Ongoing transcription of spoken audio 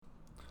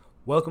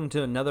Welcome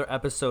to another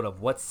episode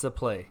of What's the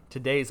Play.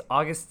 Today is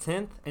August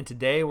 10th, and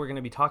today we're going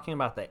to be talking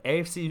about the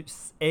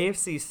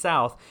AFC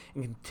South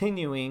and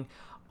continuing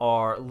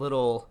our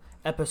little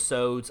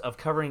episodes of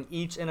covering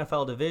each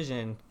NFL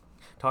division,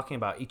 talking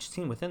about each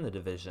team within the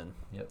division.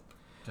 Yep,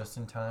 just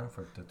in time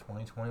for the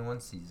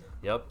 2021 season.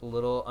 Yep, a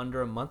little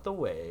under a month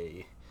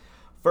away.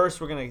 First,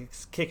 we're going to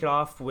kick it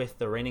off with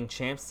the reigning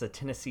champs, the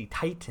Tennessee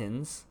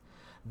Titans.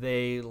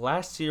 They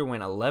last year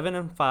went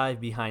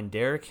 11-5 behind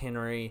Derrick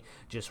Henry,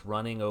 just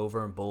running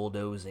over and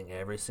bulldozing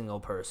every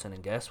single person.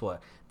 And guess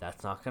what?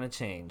 That's not going to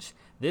change.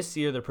 This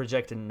year, they're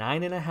projected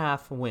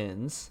 9.5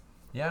 wins.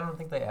 Yeah, I don't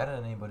think they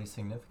added anybody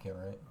significant,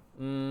 right?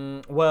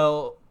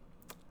 Well,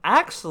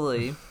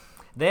 actually,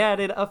 they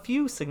added a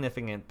few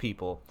significant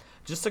people.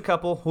 Just a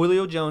couple,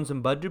 Julio Jones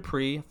and Bud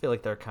Dupree. I feel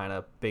like they're kind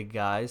of big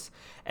guys.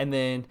 And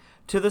then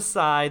to the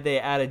side, they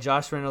added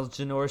Josh Reynolds,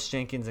 Janoris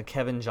Jenkins, and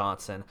Kevin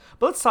Johnson.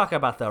 But let's talk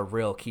about the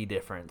real key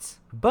difference.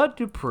 Bud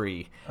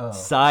Dupree,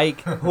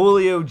 psych,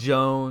 Julio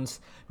Jones.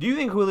 Do you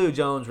think Julio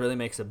Jones really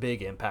makes a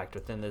big impact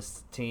within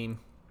this team?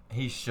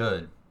 He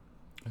should.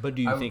 But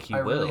do you think he will?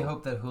 I really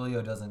hope that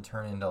Julio doesn't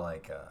turn into I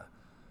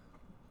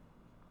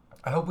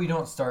hope we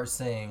don't start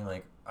saying,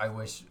 I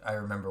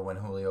remember when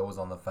Julio was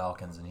on the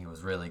Falcons and he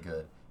was really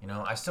good. You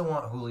know, I still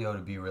want Julio to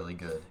be really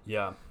good.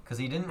 Yeah. Because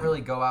he didn't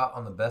really go out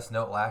on the best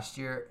note last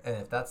year, and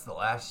if that's the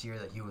last year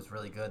that he was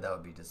really good, that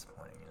would be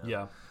disappointing. You know?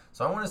 Yeah.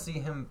 So I want to see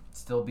him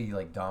still be,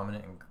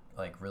 dominant and,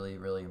 really,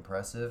 really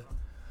impressive.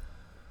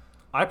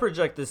 I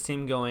project this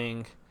team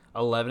going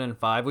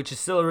 11-5, which is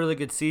still a really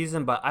good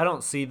season, but I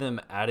don't see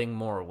them adding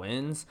more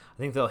wins. I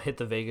think they'll hit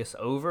the Vegas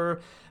over,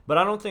 but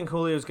I don't think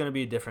Julio is going to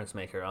be a difference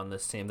maker on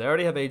this team. They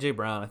already have A.J.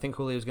 Brown. I think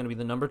Julio is going to be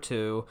the number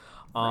 2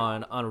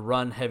 on a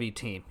run-heavy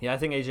team. Yeah, I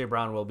think A.J.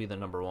 Brown will be the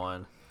number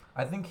 1.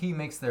 I think he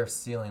makes their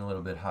ceiling a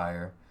little bit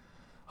higher.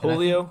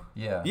 Julio?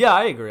 Yeah. Yeah,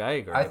 I agree.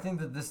 I think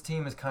that this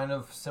team is kind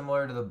of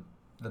similar to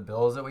the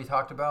Bills that we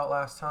talked about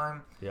last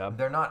time. Yeah.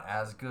 They're not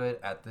as good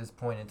at this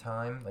point in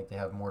time. They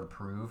have more to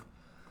prove.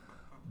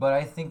 But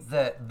I think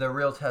that the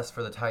real test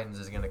for the Titans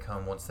is going to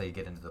come once they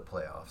get into the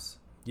playoffs.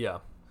 Yeah.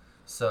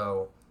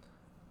 So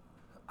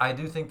I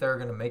do think they're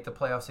going to make the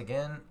playoffs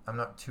again. I'm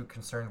not too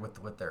concerned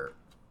with what their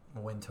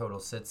win total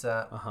sits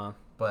at. Uh-huh.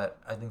 But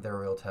I think their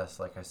real test,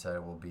 like I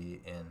said, will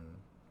be in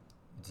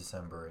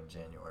December and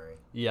January.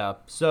 Yeah.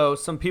 So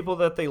some people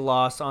that they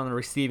lost on the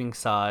receiving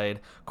side,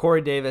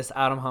 Corey Davis,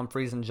 Adam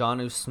Humphries, and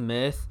Jonnu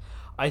Smith.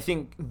 I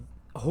think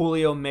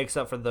Julio makes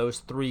up for those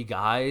 3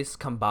 guys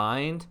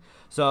combined.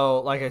 So,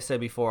 like I said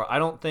before, I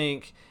don't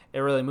think it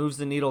really moves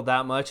the needle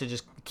that much. It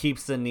just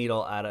keeps the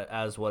needle at it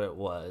as what it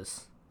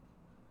was.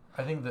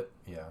 I think that,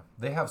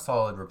 they have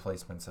solid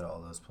replacements at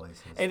all those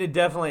places. And it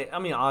definitely,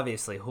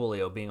 obviously,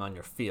 Julio being on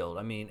your field,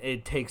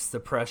 it takes the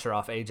pressure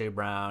off A.J.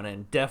 Brown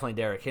and definitely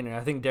Derrick Henry. I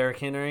think Derrick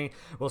Henry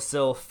will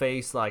still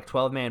face,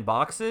 12-man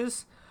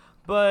boxes,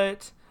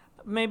 but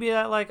maybe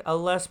at, a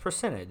less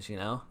percentage,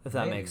 if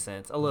that makes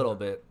sense. A little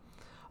bit.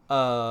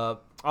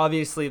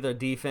 Obviously, their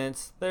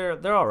defense,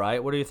 they're all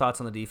right. What are your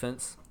thoughts on the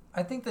defense?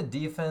 I think the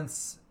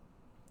defense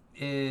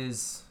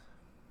is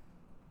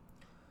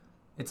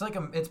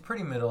it's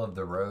pretty middle of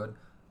the road,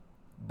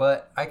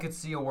 but I could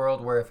see a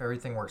world where if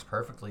everything works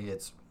perfectly,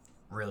 it's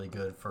really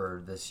good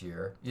for this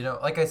year.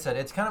 Like I said,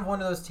 it's kind of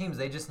one of those teams.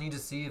 They just need to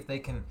see if they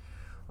can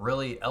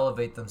really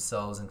elevate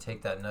themselves and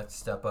take that next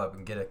step up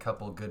and get a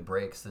couple good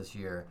breaks this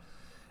year.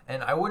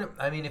 And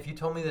if you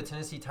told me the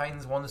Tennessee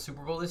Titans won the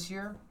Super Bowl this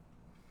year,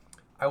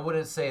 I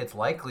wouldn't say it's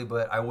likely,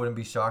 but I wouldn't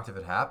be shocked if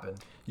it happened.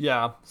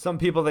 Yeah, some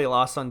people they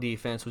lost on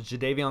defense was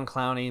Jadeveon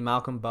Clowney,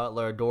 Malcolm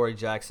Butler, Adoree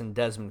Jackson,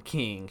 Desmond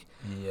King.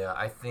 Yeah,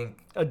 I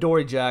think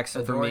Adoree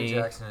Jackson for me. Adoree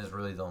Jackson is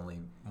really the only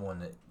one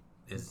that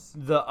is.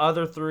 The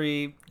other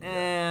 3,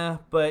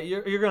 but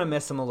you're going to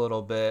miss them a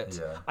little bit.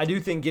 Yeah. I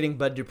do think getting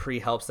Bud Dupree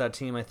helps that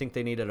team. I think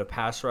they needed a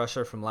pass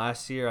rusher from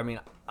last year.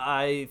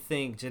 I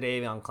think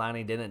Jadeveon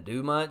Clowney didn't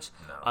do much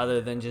other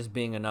than just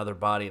being another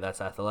body that's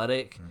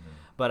athletic. Mm-hmm.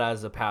 But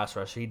as a pass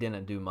rusher, he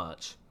didn't do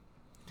much.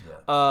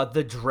 Yeah.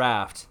 The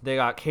draft, they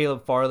got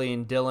Caleb Farley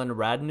and Dylan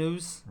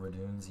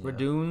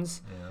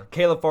Radunes. Yeah.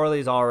 Caleb Farley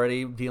is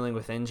already dealing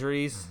with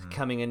injuries. Mm-hmm.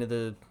 Coming into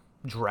the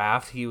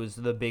draft, he was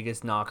the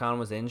biggest knock-on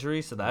was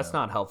injury, so that's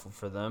not helpful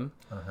for them.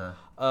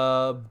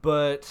 Uh-huh.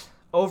 But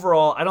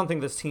overall, I don't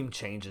think this team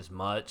changes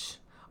much.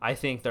 I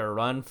think they're a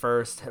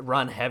run-first,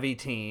 run-heavy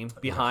team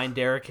behind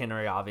Derrick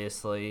Henry,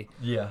 obviously.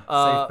 Yeah,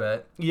 safe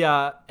bet.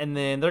 Yeah, and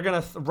then they're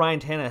going to – Ryan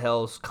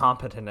Tannehill's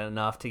competent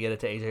enough to get it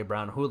to A.J.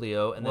 Brown,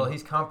 Julio. And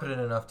he's competent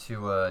enough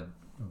to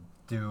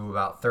do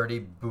about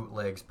 30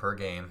 bootlegs per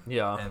game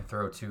and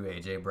throw to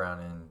A.J.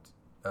 Brown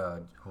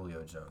and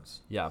Julio Jones.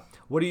 Yeah.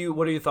 What are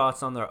your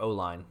thoughts on their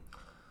O-line?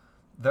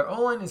 Their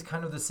O-line is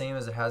kind of the same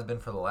as it has been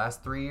for the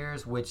last 3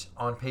 years, which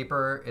on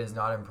paper is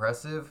not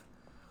impressive.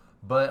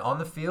 But on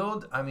the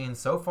field,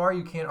 so far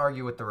you can't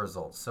argue with the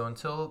results. So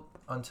until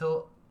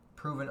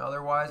proven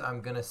otherwise,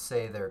 I'm going to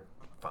say they're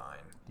fine.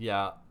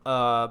 Yeah.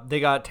 They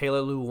got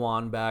Taylor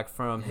Lewan back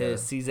from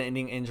his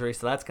season-ending injury,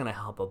 so that's going to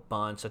help a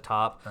bunch.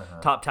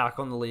 Top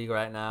tackle in the league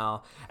right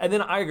now. And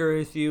then I agree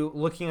with you.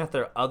 Looking at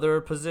their other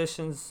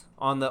positions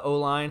on the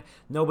O-line,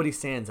 nobody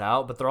stands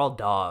out, but they're all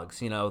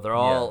dogs. You know, they're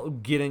all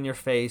get in your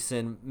face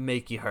and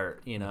make you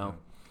hurt. You know,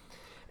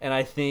 and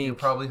I think you're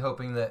probably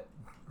hoping that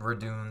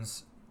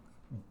Raduns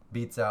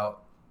beats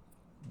out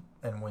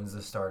and wins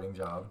the starting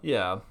job.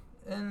 Yeah.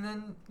 And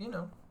then you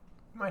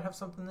might have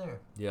something there.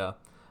 Yeah.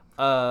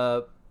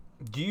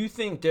 Do you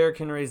think Derrick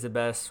Henry is the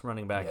best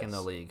running back in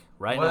the league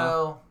now?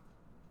 Well,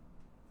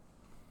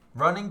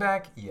 running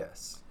back,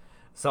 yes.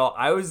 So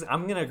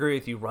I'm gonna agree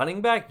with you.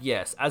 Running back,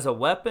 yes. As a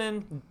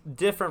weapon,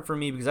 different for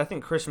me because I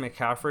think Christian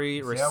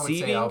McCaffrey receiving. I would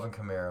say Alvin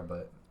Kamara,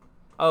 but.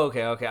 Oh,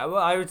 okay. Well,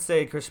 I would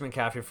say Christian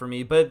McCaffrey for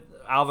me, but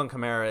Alvin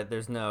Kamara,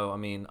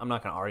 I'm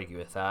not going to argue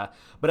with that.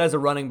 But as a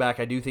running back,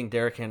 I do think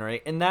Derrick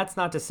Henry, and that's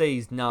not to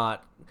say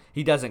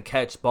he doesn't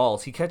catch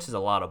balls. He catches a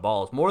lot of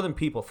balls, more than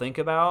people think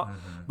about,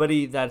 but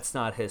that's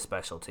not his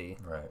specialty.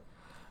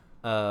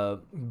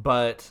 Right.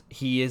 But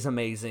he is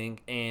amazing,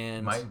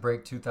 and might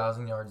break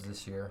 2,000 yards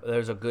this year.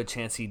 There's a good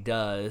chance he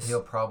does.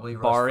 He'll probably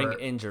rush barring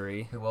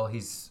injury. Well,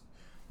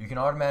 you can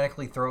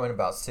automatically throw in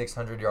about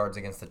 600 yards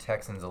against the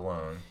Texans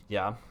alone.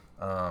 Yeah.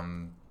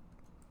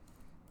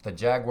 The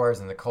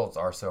Jaguars and the Colts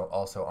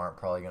also aren't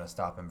probably going to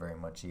stop him very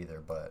much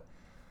either, but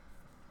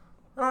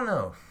I don't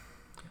know.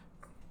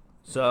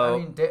 So I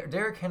mean,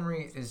 Derrick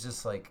Henry is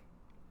just like,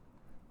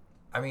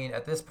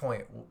 at this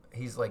point,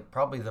 he's like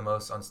probably the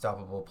most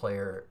unstoppable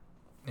player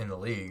in the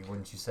league,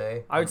 wouldn't you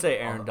say? I would say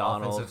Aaron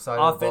Donald. Offensive side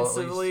of the ball,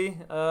 offensively,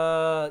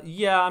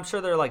 yeah, I'm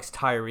sure they're like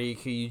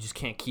Tyreek, who you just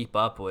can't keep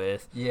up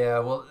with. Yeah,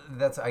 well,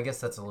 I guess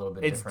that's a little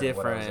bit it's different.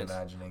 What I was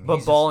imagining.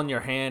 But ball in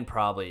your hand,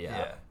 probably,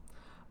 yeah.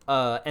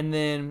 And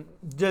then,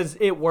 does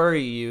it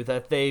worry you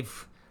that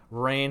they've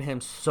ran him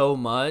so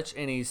much,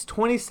 and he's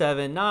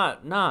 27,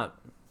 not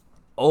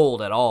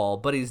old at all,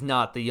 but he's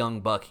not the young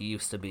buck he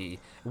used to be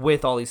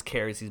with all these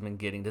carries he's been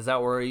getting? Does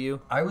that worry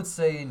you? I would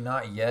say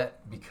not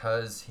yet,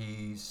 because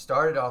he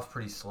started off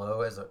pretty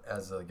slow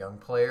as a young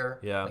player.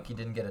 Yeah. Like, he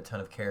didn't get a ton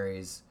of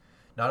carries,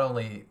 not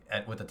only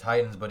with the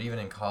Titans, but even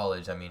in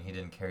college. I mean, he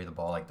didn't carry the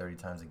ball like 30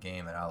 times a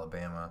game at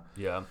Alabama.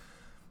 Yeah.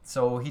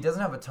 So he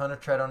doesn't have a ton of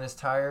tread on his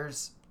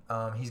tires.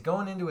 He's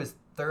going into his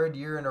third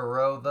year in a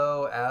row,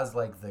 though, as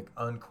like the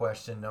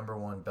unquestioned number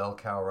one bell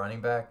cow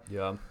running back.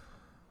 Yeah.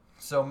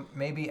 So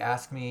maybe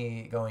ask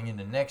me going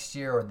into next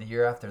year or the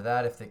year after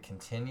that if it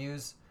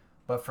continues.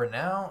 But for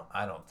now,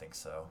 I don't think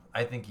so.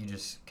 I think you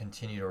just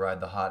continue to ride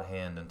the hot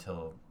hand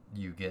until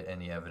you get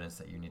any evidence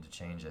that you need to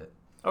change it.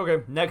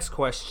 Okay, next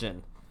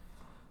question.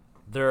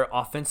 Their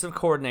offensive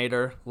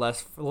coordinator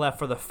left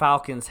for the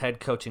Falcons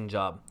head coaching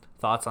job.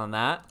 Thoughts on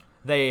that?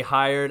 They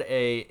hired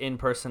a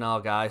in-personnel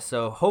guy,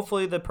 so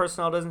hopefully the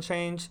personnel doesn't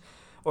change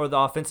or the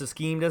offensive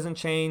scheme doesn't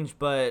change,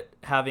 but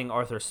having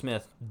Arthur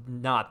Smith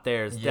not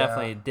there is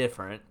definitely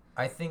different.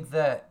 I think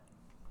that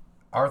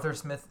Arthur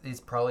Smith is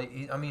probably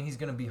he's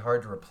going to be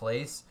hard to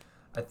replace.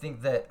 I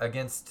think that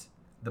against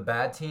the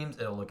bad teams,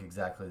 it'll look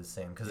exactly the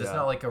same because it's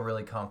not like a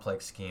really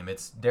complex scheme.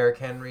 It's Derrick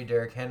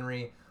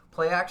Henry,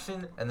 play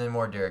action, and then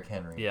more Derrick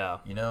Henry. Yeah.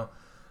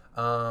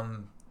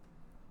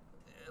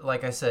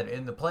 Like I said,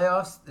 in the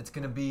playoffs,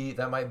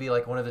 that might be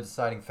like one of the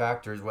deciding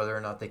factors whether or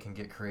not they can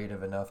get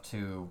creative enough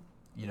to,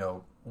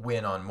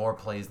 win on more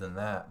plays than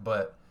that.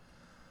 But,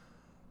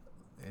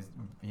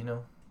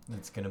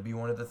 it's going to be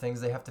one of the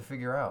things they have to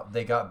figure out.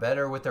 They got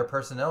better with their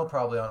personnel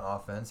probably on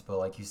offense, but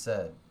like you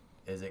said,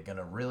 is it going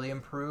to really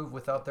improve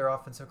without their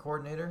offensive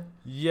coordinator?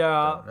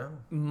 Yeah. Don't know.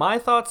 My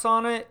thoughts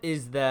on it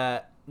is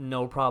that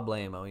no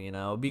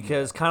problemo,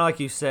 because kind of like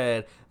you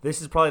said,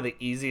 this is probably the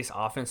easiest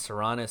offense to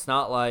run. It's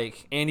not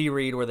like Andy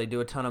Reid where they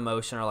do a ton of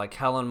motion, or like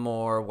Kellen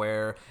Moore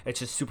where it's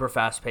just super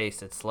fast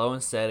paced. It's slow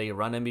and steady,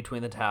 run in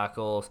between the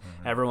tackles.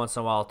 Every once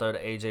in a while, throw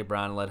to A.J.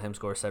 Brown and let him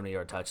score a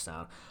 70-yard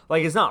touchdown.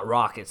 Like, it's not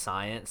rocket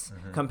science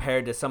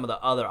compared to some of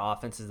the other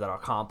offenses that are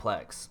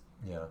complex.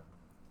 Yeah.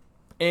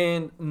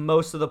 And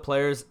most of the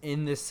players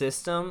in this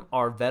system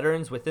are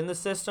veterans within the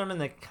system,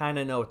 and they kind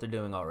of know what they're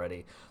doing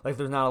already. Like,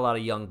 there's not a lot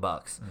of young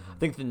bucks. I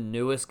think the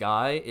newest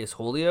guy is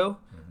Julio,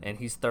 and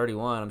he's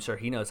 31. I'm sure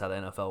he knows how the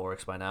NFL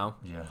works by now.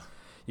 Yeah.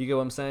 You get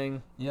what I'm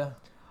saying? Yeah.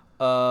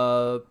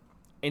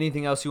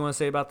 Anything else you want to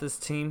say about this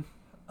team?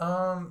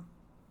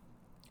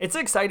 It's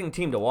an exciting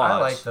team to I watch.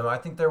 like them. I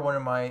think they're one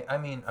of my...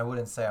 I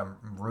wouldn't say I'm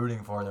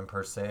rooting for them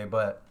per se,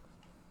 but...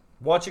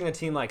 Watching a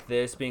team like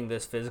this, being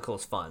this physical,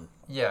 is fun.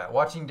 Yeah,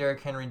 watching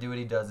Derrick Henry do what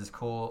he does is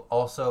cool.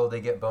 Also,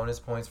 they get bonus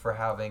points for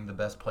having the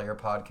best player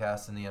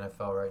podcast in the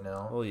NFL right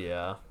now. Oh,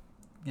 yeah.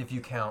 If you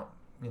count,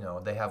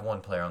 they have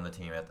one player on the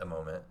team at the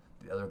moment.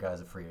 The other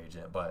guy's a free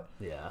agent, but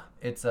yeah,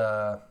 it's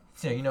I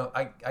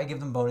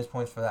give them bonus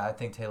points for that. I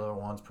think Taylor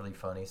Lewan's pretty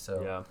funny,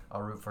 so yeah.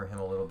 I'll root for him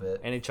a little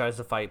bit. And he tries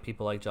to fight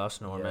people like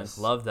Josh Norman. Yes.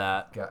 Love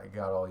that. Got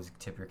to always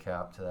tip your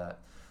cap to that.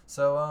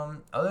 So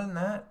other than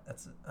that,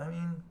 I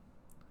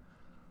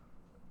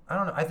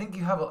don't know. I think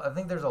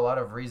there's a lot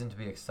of reason to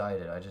be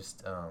excited. I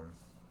just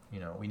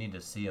we need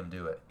to see him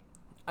do it.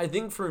 I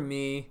think for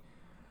me,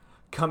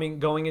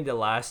 going into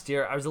last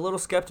year, I was a little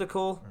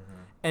skeptical,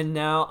 and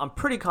now I'm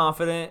pretty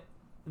confident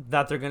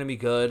that they're going to be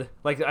good.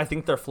 Like, I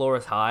think their floor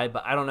is high,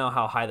 but I don't know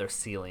how high their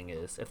ceiling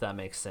is, if that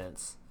makes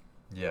sense.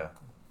 Yeah.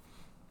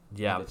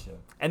 Yeah.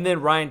 And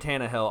then Ryan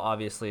Tannehill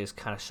obviously has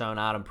kind of shown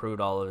out and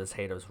proved all of his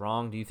haters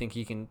wrong. Do you think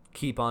he can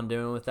keep on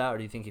doing with that, or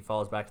do you think he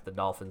falls back to the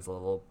Dolphins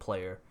level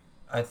player?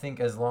 I think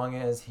as long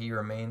as he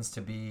remains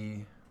to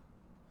be,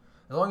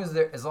 as long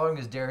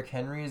as Derrick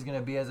Henry is going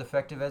to be as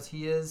effective as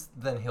he is,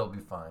 then he'll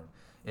be fine.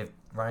 If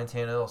Ryan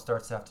Tannehill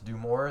starts to have to do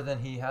more than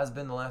he has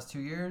been the last 2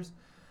 years,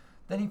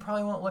 then he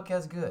probably won't look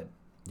as good.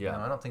 Yeah. You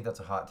know, I don't think that's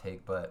a hot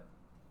take, but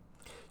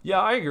yeah,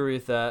 I agree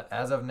with that.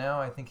 As of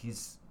now, I think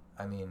he's.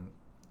 I mean,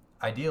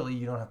 ideally,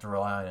 you don't have to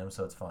rely on him,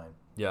 so it's fine.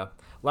 Yeah.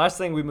 Last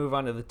thing, we move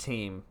on to the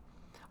team.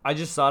 I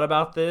just thought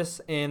about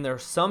this, and there are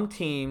some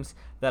teams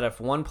that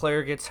if one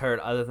player gets hurt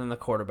other than the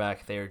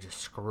quarterback, they are just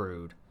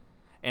screwed.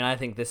 And I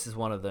think this is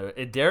one of the...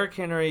 If Derrick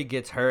Henry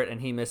gets hurt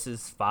and he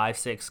misses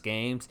 5-6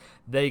 games,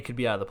 they could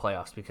be out of the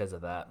playoffs because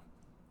of that.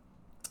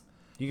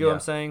 You get what I'm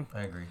saying?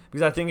 I agree.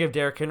 Because I think if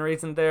Derrick Henry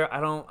isn't there,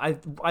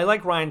 I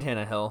like Ryan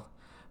Tannehill,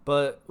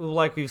 but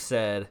like we've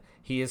said,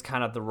 he is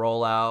kind of the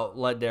rollout.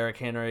 Let Derrick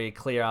Henry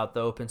clear out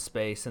the open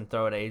space and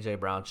throw it to A.J.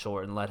 Brown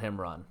short and let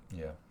him run.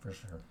 Yeah, for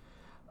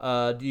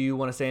sure. Do you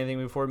want to say anything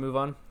before we move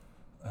on?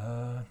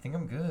 I think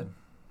I'm good.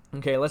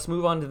 Okay, let's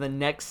move on to the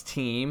next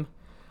team.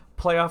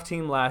 Playoff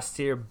team last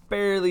year,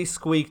 barely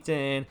squeaked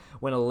in,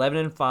 went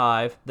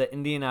 11-5, the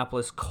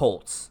Indianapolis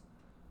Colts.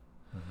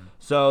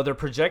 So their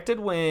projected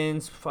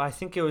wins, I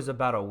think it was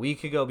about a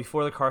week ago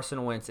before the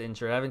Carson Wentz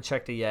injury, I haven't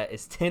checked it yet,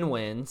 is 10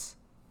 wins.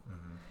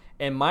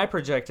 And my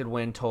projected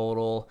win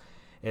total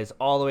is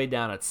all the way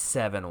down at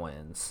 7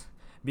 wins.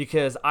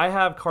 Because I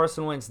have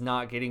Carson Wentz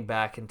not getting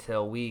back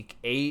until week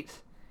 8,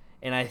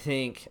 and I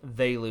think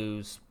they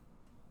lose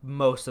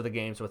most of the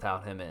games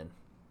without him in.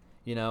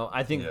 You know,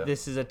 I think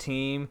this is a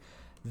team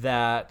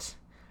that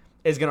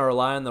is going to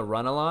rely on the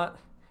run a lot,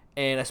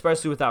 and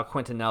especially without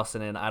Quentin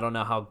Nelson in, I don't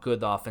know how good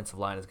the offensive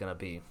line is going to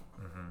be.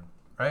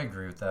 I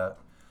agree with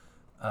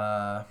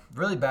that.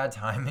 Really bad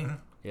timing.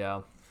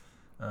 Yeah.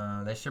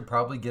 They should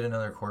probably get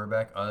another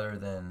quarterback other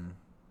than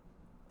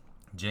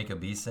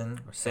Jacob Eason.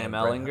 Or Sam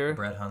Ehlinger.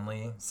 Brett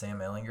Hundley, Sam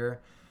Ehlinger.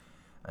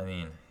 I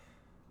mean,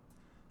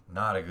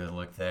 not a good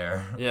look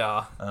there.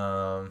 Yeah.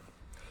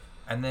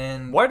 And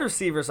then wide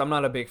receivers, I'm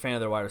not a big fan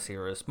of their wide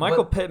receivers.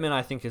 Michael Pittman,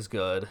 I think, is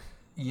good.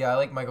 Yeah, I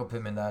like Michael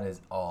Pittman. That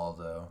is all,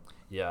 though.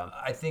 Yeah.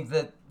 I think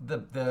that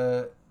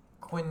the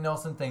Quentin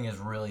Nelson thing is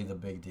really the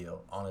big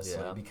deal,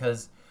 honestly,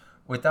 because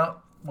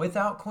without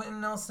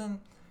Quentin Nelson,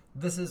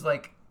 this is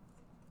like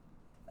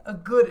a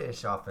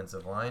good-ish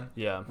offensive line.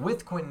 Yeah.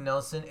 With Quentin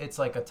Nelson, it's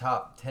like a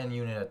top 10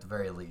 unit at the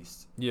very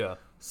least. Yeah.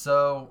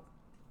 So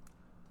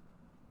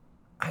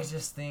I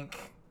just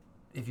think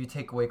if you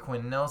take away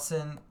Quentin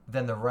Nelson,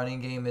 then the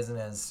running game isn't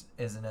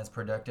as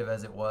productive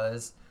as it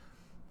was,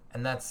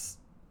 and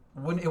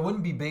it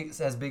wouldn't be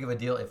as big of a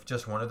deal if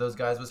just one of those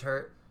guys was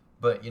hurt.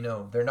 But you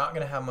know they're not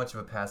going to have much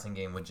of a passing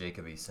game with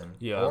Jacob Eason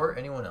or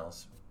anyone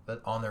else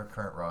on their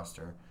current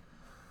roster,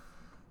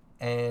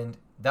 and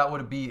that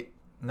would be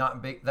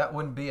not big. That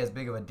wouldn't be as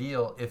big of a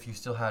deal if you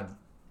still had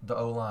the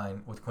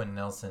O-line with Quentin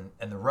Nelson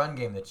and the run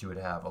game that you would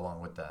have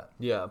along with that.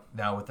 Yeah.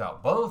 Now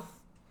without both,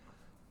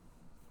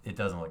 it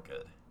doesn't look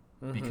good.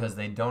 Because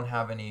they don't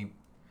have any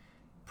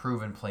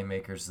proven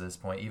playmakers at this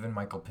point. Even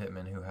Michael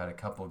Pittman, who had a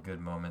couple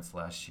good moments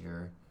last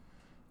year,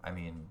 I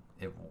mean,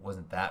 it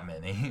wasn't that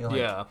many.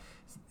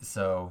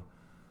 So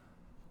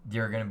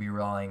you're going to be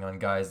relying on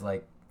guys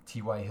like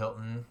T.Y.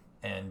 Hilton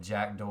and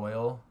Jack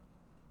Doyle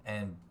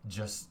and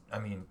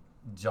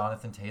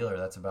Jonathan Taylor.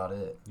 That's about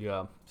it.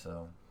 Yeah.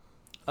 So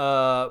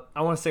I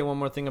want to say one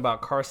more thing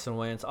about Carson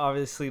Wentz.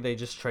 Obviously, they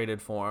just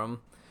traded for him.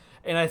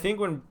 And I think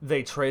when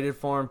they traded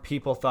for him,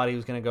 people thought he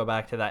was going to go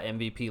back to that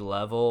MVP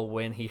level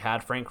when he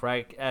had Frank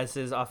Reich as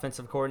his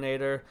offensive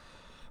coordinator,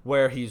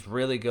 where he's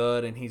really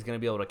good and he's going to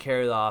be able to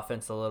carry the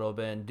offense a little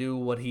bit and do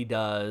what he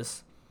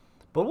does.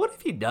 But what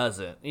if he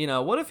doesn't? You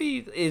know, what if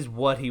he is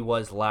what he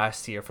was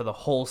last year for the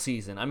whole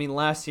season? I mean,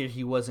 last year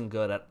he wasn't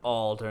good at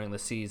all during the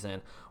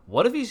season.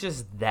 What if he's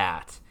just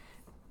that?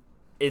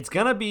 It's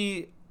going to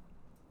be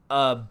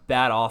a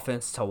bad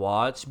offense to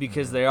watch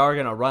because they are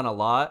going to run a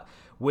lot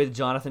with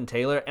Jonathan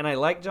Taylor, and I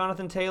like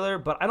Jonathan Taylor,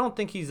 but I don't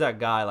think he's that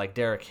guy like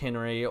Derrick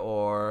Henry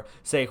or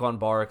Saquon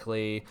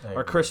Barkley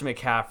or Christian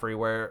McCaffrey,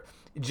 where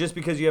just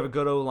because you have a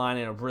good O-line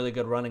and a really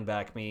good running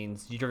back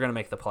means you're going to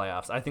make the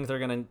playoffs. I think they're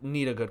going to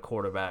need a good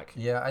quarterback.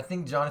 Yeah, I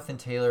think Jonathan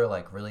Taylor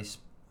really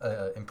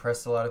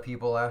impressed a lot of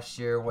people last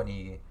year when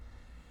he,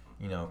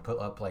 put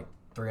up like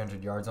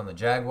 300 yards on the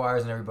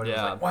Jaguars, and everybody was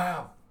like,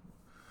 wow.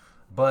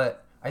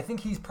 But I think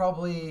he's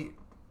probably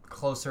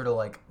closer to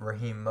like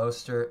Raheem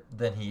Mostert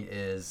than he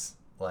is,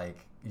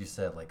 like you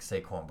said, like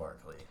Saquon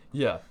Barkley.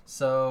 Yeah.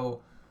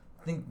 So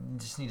I think you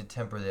just need to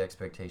temper the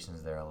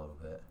expectations there a little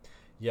bit.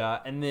 Yeah,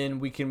 and then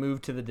we can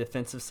move to the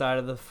defensive side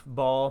of the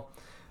ball.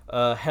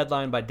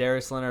 Headlined by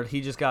Darius Leonard.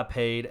 He just got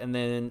paid. And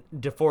then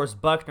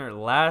DeForest Buckner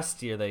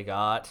last year they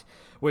got,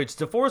 which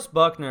DeForest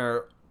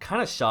Buckner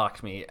kind of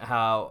shocked me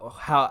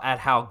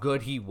how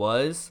good he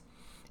was.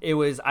 It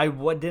was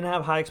didn't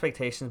have high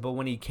expectations, but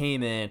when he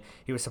came in,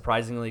 he was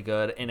surprisingly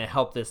good, and it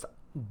helped this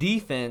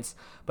defense.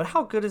 But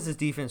how good is this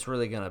defense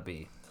really gonna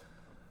be?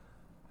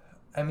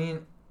 I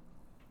mean,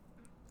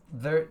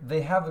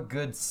 they have a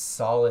good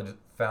solid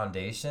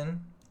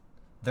foundation.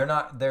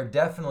 They're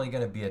definitely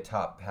going to be a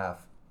top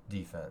half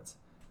defense.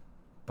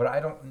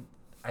 But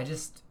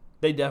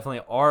They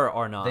definitely are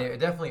or not. They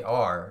definitely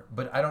are,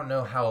 but I don't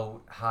know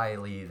how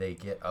highly they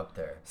get up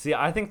there. See,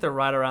 I think they're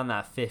right around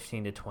that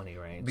 15 to 20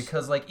 range.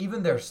 Because like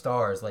even their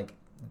stars like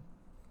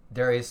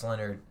Darius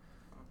Leonard,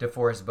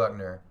 DeForest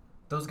Buckner,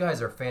 those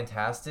guys are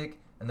fantastic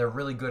and they're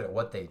really good at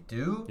what they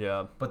do.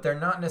 Yeah. But they're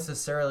not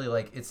necessarily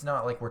like, it's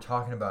not like we're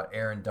talking about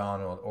Aaron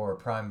Donald or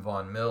Prime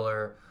Von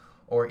Miller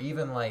or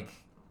even like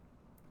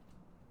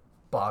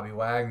Bobby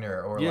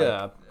Wagner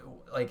or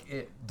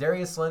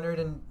Darius Leonard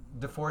and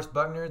DeForest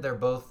Buckner. They're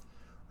both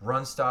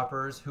run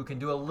stoppers who can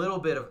do a little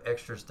bit of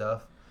extra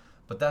stuff,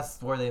 but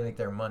that's where they make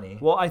their money.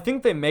 Well, I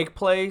think they make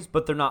plays,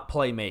 but they're not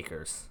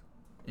playmakers.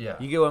 Yeah.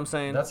 You get what I'm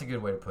saying? That's a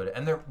good way to put it.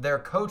 And they're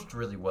coached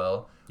really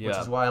well, which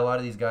is why a lot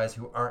of these guys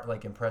who aren't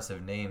like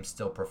impressive names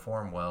still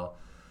perform well.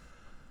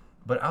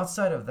 But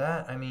outside of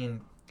that, I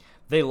mean,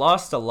 they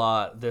lost a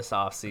lot this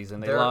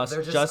offseason. I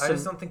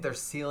just don't think their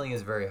ceiling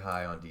is very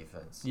high on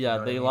defense. Yeah,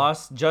 they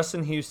lost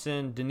Justin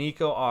Houston,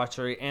 Danico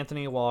Autry,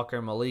 Anthony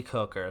Walker, Malik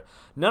Hooker.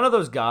 None of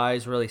those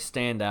guys really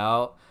stand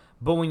out.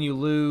 But when you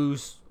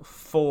lose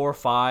 4 or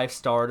 5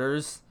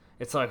 starters,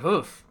 it's like,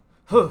 oof.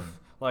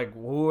 Like,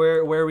 where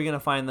are we going to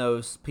find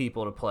those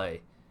people to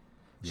play?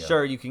 Yeah.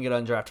 Sure, you can get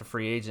undrafted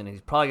free agent. He's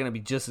probably going to be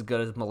just as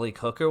good as Malik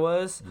Hooker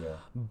was. Yeah.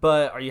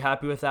 But are you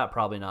happy with that?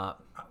 Probably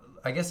not.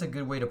 I guess a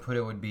good way to put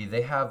it would be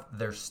they have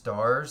their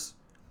stars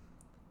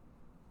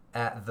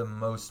at the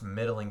most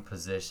middling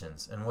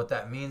positions. And what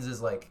that means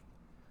is like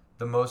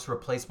the most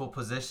replaceable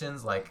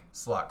positions like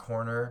slot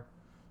corner,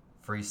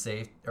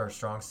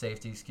 strong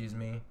safety,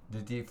 the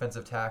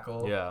defensive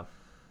tackle. Yeah.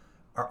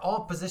 Are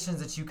all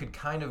positions that you could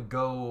kind of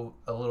go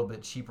a little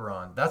bit cheaper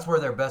on. That's where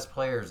their best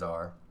players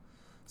are.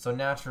 So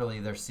naturally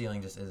their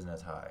ceiling just isn't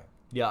as high.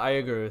 Yeah, I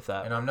agree with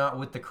that. And I'm not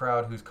with the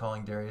crowd who's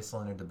calling Darius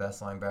Leonard the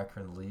best linebacker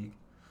in the league.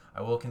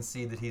 I will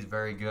concede that he's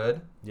very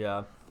good.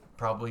 Yeah.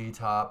 Probably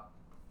top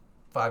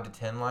 5 to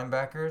 10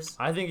 linebackers.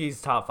 I think he's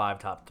top 5,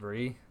 top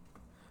 3.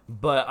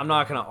 But I'm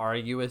not going to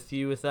argue with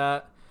you with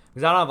that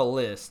because I don't have a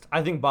list.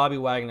 I think Bobby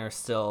Wagner is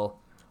still...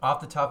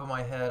 Off the top of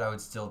my head, I would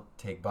still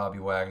take Bobby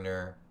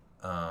Wagner,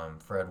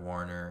 Fred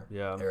Warner,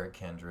 Eric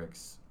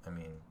Kendricks. I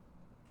mean,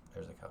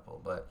 there's a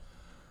couple. But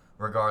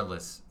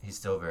regardless, he's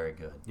still very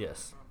good.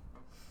 Yes.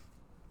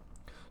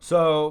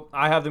 So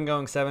I have them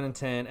going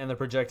 7-10, and the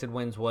projected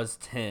wins was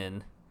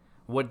 10.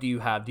 What do you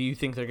have? Do you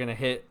think they're going to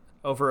hit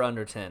over or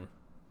under 10?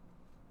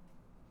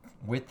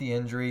 With the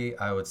injury,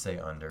 I would say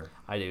under.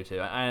 I do too,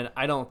 and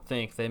I don't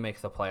think they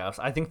make the playoffs.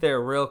 I think they're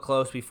real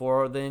close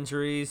before the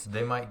injuries.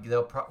 They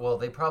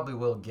probably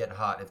will get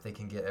hot if they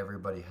can get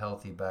everybody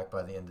healthy back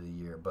by the end of the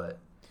year, but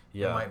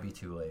it might be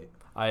too late.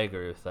 I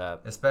agree with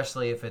that.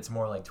 Especially if it's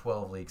more like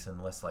 12 weeks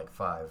and less like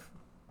 5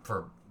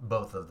 for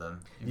both of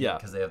them. Yeah.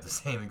 Because they have the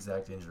same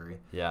exact injury.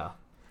 Yeah.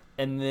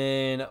 And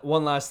then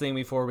one last thing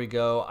before we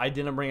go. I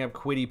didn't bring up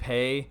Kwity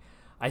Paye.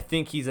 I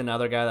think he's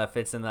another guy that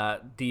fits in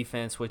that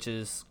defense, which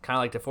is kind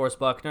of like DeForest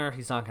Buckner.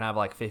 He's not going to have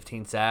like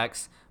 15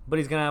 sacks, but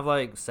he's going to have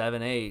like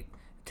 7, 8,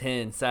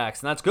 10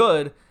 sacks. And that's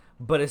good,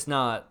 but it's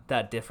not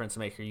that difference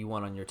maker you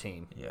want on your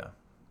team. Yeah.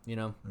 You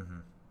know? Mm-hmm.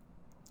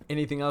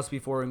 Anything else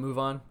before we move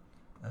on?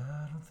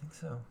 I don't think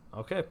so.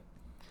 Okay.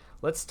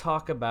 Let's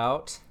talk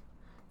about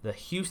the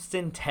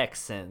Houston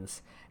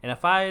Texans. And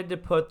if I had to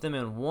put them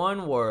in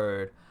one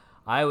word,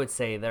 I would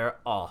say they're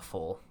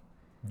awful.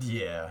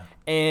 Yeah.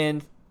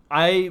 And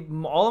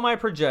all of my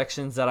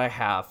projections that I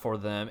have for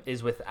them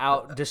is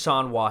without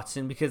Deshaun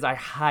Watson because I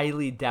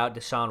highly doubt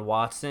Deshaun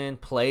Watson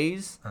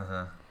plays.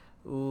 Uh-huh.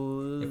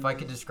 If I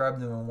could describe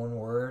them in one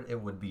word, it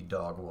would be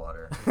dog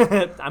water.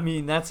 I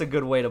mean, that's a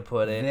good way to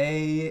put it.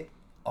 They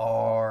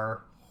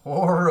are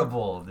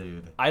horrible,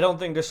 dude. I don't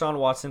think Deshaun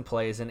Watson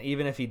plays, and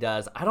even if he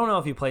does, I don't know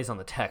if he plays on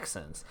the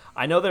Texans.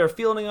 I know they're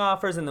fielding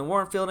offers and they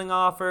weren't fielding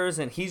offers,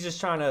 and he's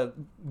just trying to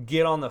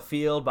get on the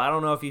field, but I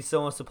don't know if he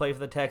still wants to play for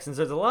the Texans.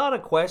 There's a lot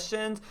of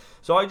questions,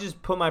 so I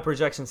just put my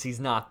projections he's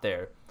not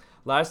there.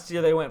 Last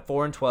year they went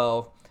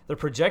 4-12. Their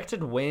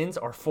projected wins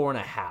are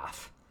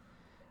 4.5.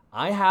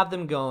 I have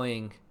them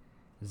going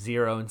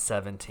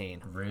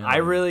 0-17.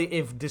 Really?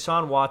 If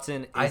Deshaun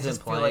Watson isn't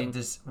playing,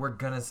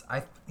 I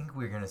think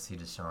we're gonna see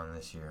Deshaun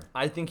this year.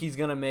 I think he's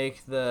gonna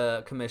make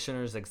the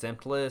commissioner's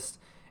exempt list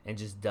and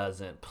just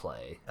doesn't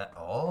play At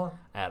all.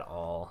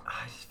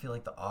 I just feel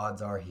like the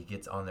odds are he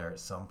gets on there at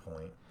some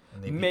point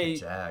and they beat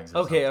the Jags.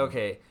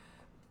 Okay.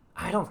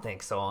 I don't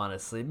think so,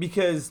 honestly,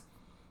 because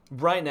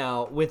right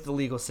now with the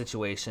legal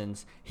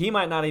situations, he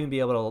might not even be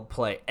able to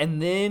play, and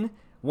then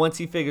once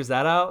he figures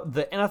that out,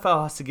 the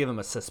NFL has to give him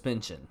a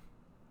suspension.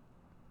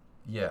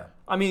 Yeah.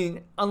 I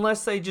mean,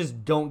 unless they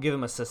just don't give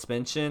him a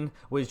suspension,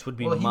 which would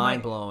be Well, he might-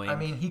 mind-blowing. I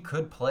mean, he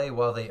could play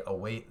while they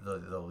await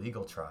the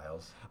legal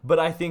trials. But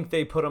I think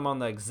they put him on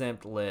the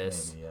exempt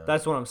list. Maybe, yeah.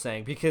 That's what I'm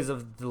saying. Because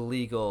of the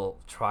legal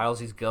trials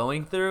he's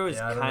going through, it's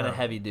Yeah, I don't kind know. of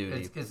heavy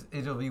duty.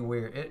 It'll be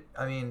weird.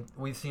 I mean,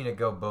 we've seen it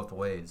go both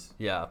ways.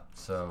 Yeah.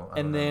 So. I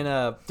And don't then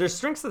know. their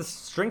strength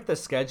of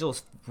schedule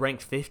is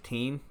ranked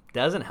 15.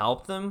 Doesn't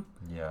help them.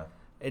 Yeah.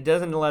 It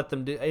doesn't let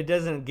them do. It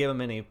doesn't give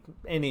them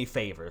any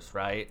favors,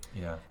 right?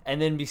 Yeah.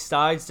 And then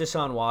besides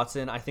Deshaun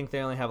Watson, I think they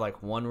only have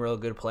like one real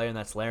good player, and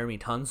that's Laramie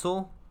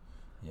Tunsil.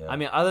 Yeah. I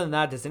mean, other than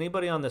that, does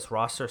anybody on this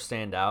roster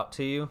stand out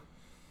to you?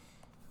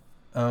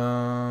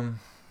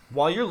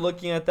 While you're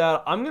looking at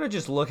that, I'm going to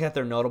just look at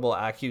their notable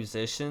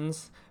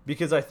acquisitions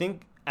because I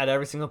think at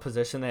every single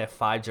position they have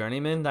 5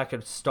 journeymen that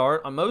could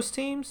start on most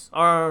teams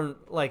or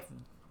like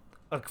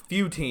a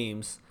few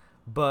teams,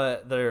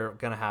 but they're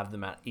going to have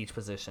them at each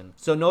position.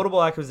 So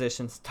notable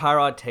acquisitions,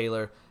 Tyrod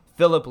Taylor,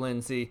 Philip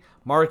Lindsay,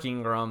 Mark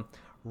Ingram,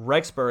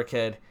 Rex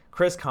Burkhead,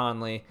 Chris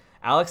Conley,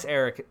 Alex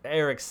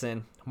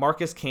Erickson,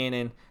 Marcus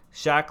Cannon,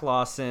 Shaq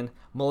Lawson,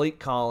 Malik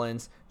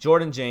Collins,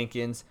 Jordan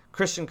Jenkins,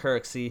 Christian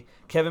Kirksey,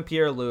 Kevin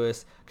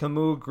Pierre-Louis,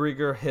 Camus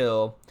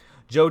Grieger-Hill,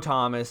 Joe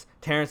Thomas,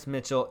 Terrence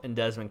Mitchell, and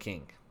Desmond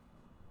King.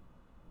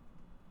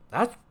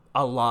 That's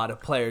a lot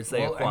of players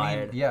they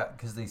acquired. I mean, yeah,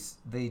 because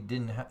they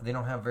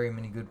don't have very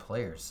many good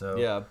players. So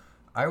Yeah.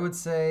 I would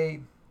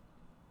say.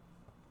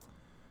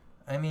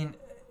 I mean,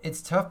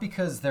 it's tough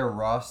because their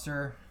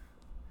roster.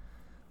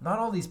 Not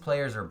all these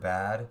players are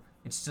bad.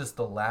 It's just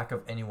the lack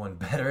of anyone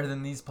better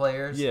than these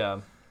players.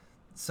 Yeah.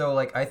 So,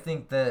 like, I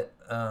think that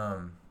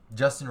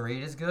Justin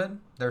Reed is good.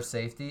 Their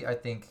safety, I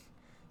think,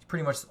 he's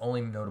pretty much the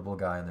only notable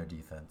guy in their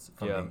defense,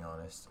 if I'm being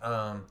honest.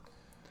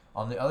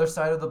 On the other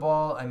side of the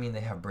ball, I mean, they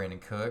have Brandon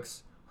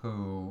Cooks,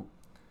 who,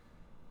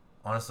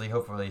 honestly,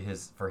 hopefully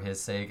for his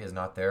sake, is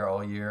not there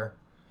all year,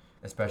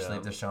 especially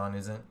if Deshaun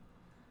isn't.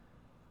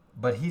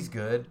 But he's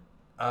good.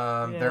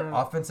 Their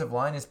offensive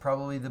line is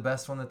probably the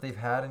best one that they've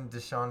had in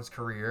Deshaun's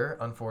career,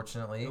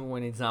 unfortunately.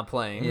 When he's not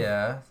playing.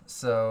 Yeah,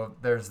 so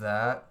there's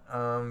that.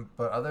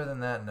 But other than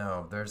that,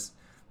 no. There's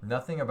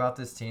nothing about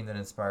this team that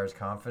inspires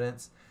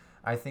confidence.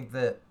 I think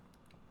that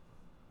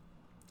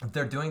if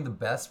they're doing the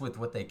best with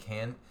what they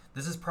can,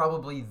 this is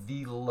probably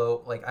the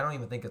low. Like, I don't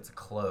even think it's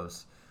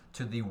close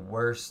to the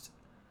worst.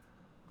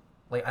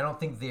 Like, I don't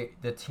think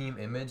the team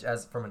image,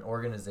 as from an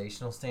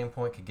organizational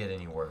standpoint, could get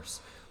any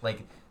worse.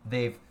 Like,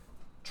 they've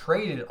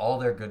traded all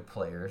their good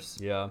players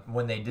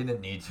when they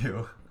didn't need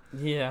to.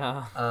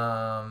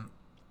 Yeah.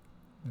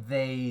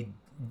 They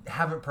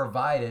haven't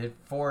provided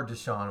for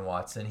Deshaun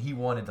Watson. He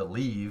wanted to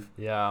leave.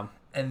 Yeah.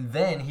 And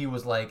then he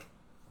was like,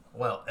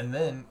 well, and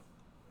then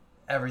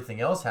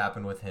everything else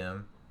happened with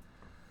him.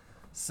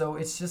 So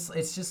it's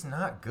just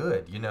not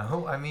good, you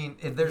know? I mean,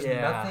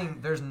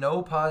 there's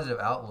no positive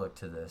outlook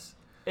to this.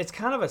 It's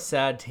kind of a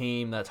sad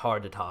team that's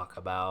hard to talk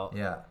about.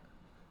 Yeah.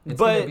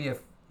 But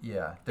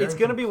it's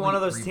going to be one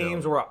of those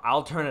teams where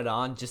I'll turn it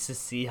on just to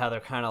see how they're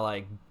kind of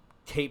like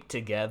taped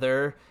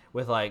together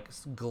with like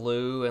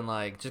glue and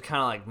like just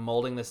kind of like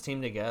molding this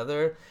team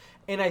together.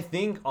 And I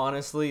think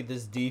honestly,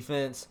 this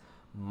defense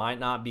might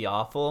not be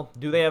awful.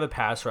 Do they have a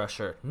pass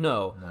rusher?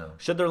 No.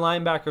 Should their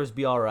linebackers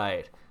be all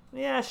right?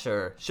 Yeah,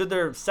 sure. Should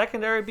their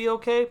secondary be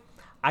okay?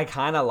 I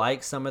kind of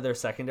like some of their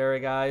secondary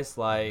guys,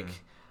 like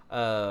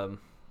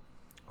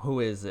who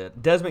is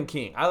it? Desmond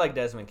King. I like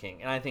Desmond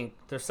King, and I think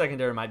their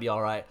secondary might be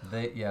all right.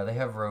 They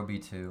have Roby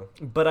too.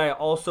 But I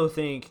also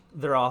think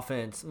their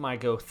offense might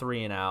go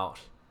 3 and out,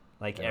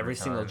 like every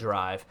single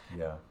drive.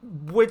 Yeah.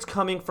 Which,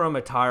 coming from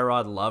a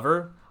Tyrod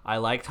lover, I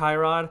like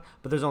Tyrod,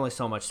 but there's only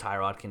so much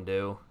Tyrod can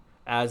do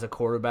as a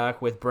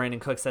quarterback with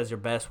Brandon Cooks as your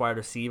best wide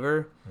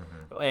receiver.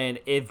 And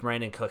if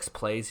Brandon Cooks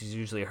plays, he's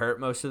usually hurt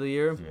most of the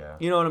year. Yeah.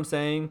 You know what I'm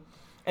saying?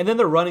 And then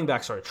their running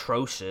backs are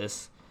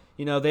atrocious.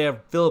 You know, they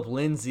have Philip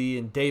Lindsay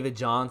and David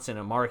Johnson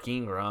and Mark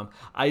Ingram.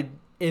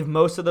 If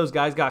most of those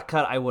guys got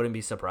cut, I wouldn't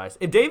be surprised.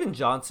 If David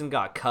Johnson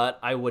got cut,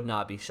 I would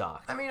not be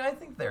shocked. I mean, I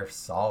think they're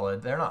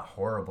solid. They're not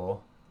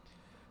horrible.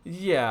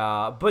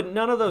 Yeah, but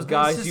none of those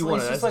guys you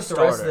want as as like a the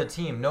starter. rest of the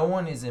team. No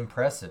one is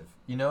impressive.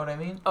 You know what I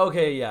mean?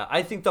 Okay, yeah.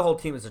 I think the whole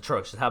team is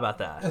atrocious. How about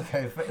that?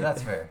 Okay,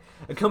 that's fair.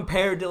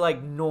 Compared to,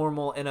 like,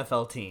 normal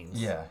NFL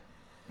teams. Yeah.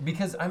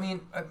 Because, I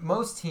mean,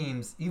 most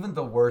teams, even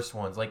the worst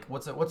ones, like,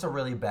 what's a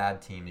really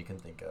bad team you can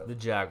think of? The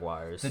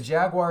Jaguars. The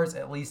Jaguars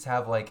at least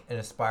have, like, an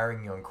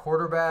aspiring young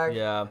quarterback.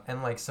 Yeah.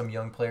 And, like, some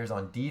young players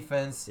on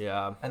defense.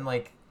 Yeah. And,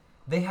 like,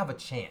 they have a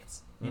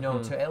chance, you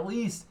know, to at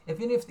least,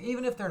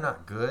 even if they're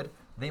not good,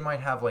 they might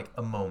have, like,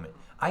 a moment.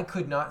 I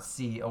could not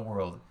see a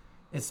world,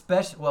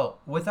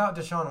 without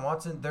Deshaun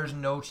Watson, there's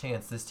no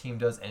chance this team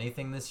does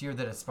anything this year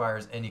that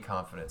inspires any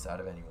confidence out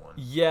of anyone.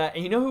 Yeah,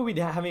 and you know who we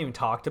haven't even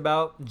talked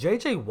about?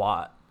 J.J.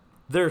 Watt.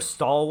 Their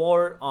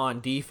stalwart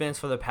on defense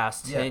for the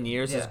past 10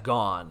 years is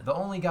gone. The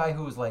only guy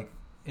who was, like,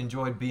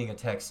 enjoyed being a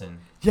Texan,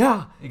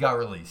 Yeah. he got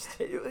released.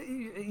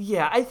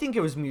 Yeah, I think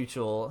it was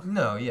mutual.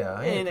 No, yeah,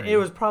 I And agree. it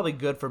was probably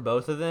good for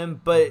both of them,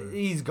 but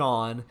he's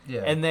gone.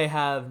 Yeah. And they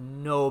have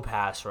no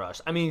pass rush.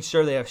 I mean,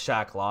 sure, they have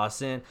Shaq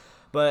Lawson,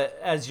 but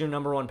as your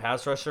number one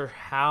pass rusher,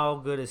 how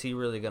good is he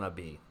really going to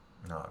be?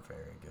 Not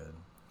very good.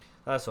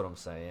 That's what I'm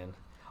saying.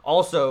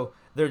 Also,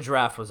 their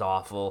draft was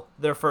awful.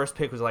 Their first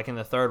pick was like in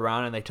the third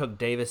round, and they took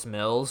Davis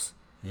Mills.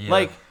 Yeah.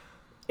 Like,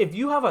 if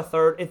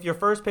your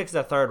first pick is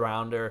a third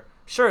rounder,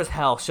 sure as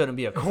hell shouldn't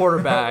be a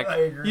quarterback. I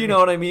agree. You know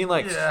what I mean?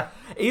 Like, Yeah.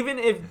 even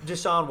if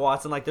Deshaun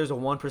Watson, like, there's a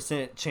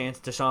 1% chance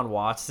Deshaun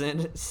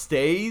Watson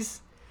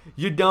stays,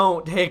 you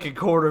don't take a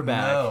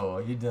quarterback. No,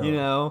 you don't. You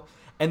know?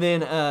 And then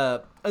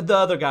the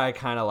other guy I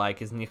kind of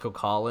like is Nico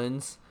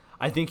Collins.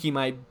 I think he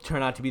might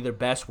turn out to be their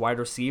best wide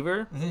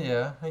receiver,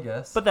 Yeah, I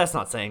guess. but that's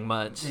not saying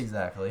much.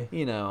 exactly.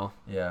 You know?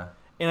 Yeah.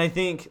 And I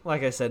think,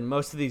 like I said,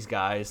 most of these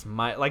guys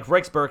might, like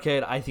Rex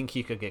Burkhead, I think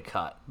he could get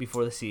cut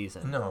before the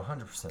season. No,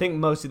 100%. I think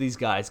most of these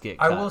guys get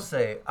I cut. will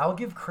say, I'll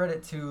give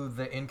credit to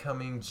the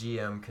incoming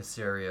GM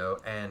Caserio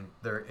and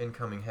their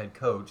incoming head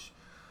coach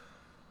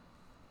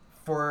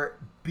for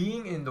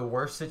being in the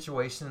worst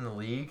situation in the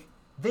league.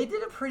 They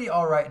did a pretty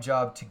all right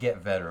job to get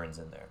veterans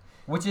in there,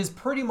 which is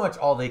pretty much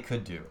all they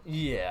could do.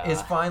 Yeah.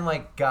 Is find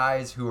like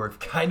guys who are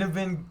kind of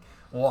been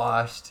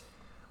washed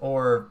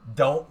or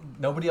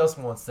nobody else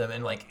wants them,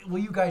 and like, will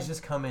you guys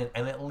just come in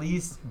and at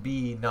least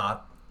be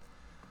not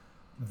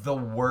the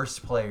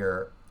worst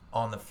player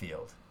on the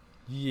field?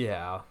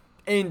 Yeah.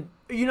 And,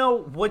 you know,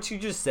 what you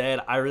just said,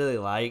 I really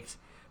liked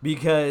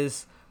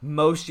because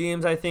most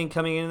GMs, I think,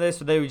 coming into this,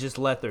 they would just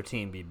let their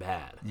team be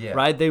bad. Yeah.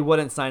 Right? They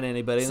wouldn't sign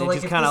anybody, and So, they like,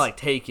 just if kind of, this- like,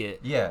 take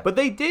it. Yeah. But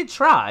they did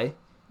try.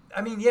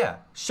 I mean, yeah.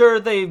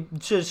 Sure,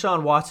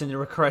 Deshaun Watson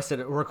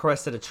requested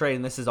a trade,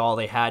 and this is all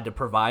they had to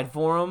provide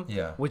for him.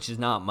 Yeah. Which is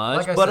not much,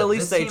 Like I but said, at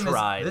least this they team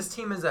tried. This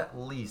team is at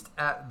least,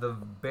 at the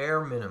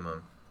bare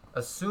minimum,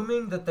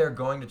 assuming that they're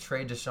going to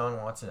trade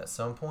Deshaun Watson at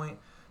some point,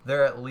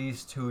 they're at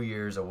least 2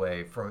 years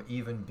away from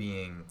even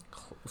being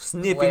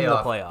Sniffing the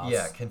playoffs.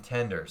 Yeah,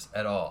 contenders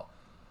at all.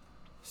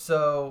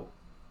 So,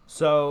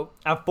 So,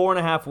 at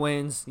 4.5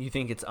 wins, you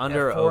think it's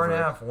under at or over?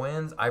 4.5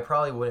 wins, I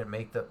probably wouldn't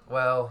make the,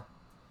 well,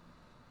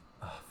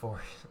 4.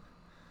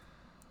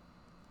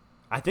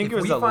 I think If it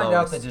was we the find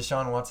lowest. out that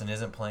Deshaun Watson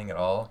isn't playing at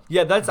all,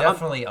 Yeah, that's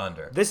definitely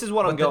under. This is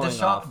what I'm But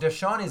going off.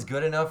 Deshaun is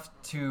good enough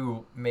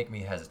to make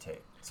me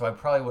hesitate. So I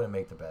probably wouldn't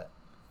make the bet.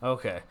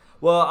 Okay.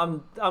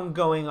 Well, I'm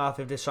going off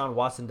if Deshaun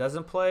Watson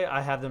doesn't play.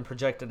 I have them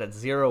projected at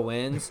 0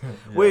 wins, Yeah.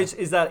 which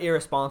is that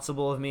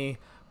irresponsible of me?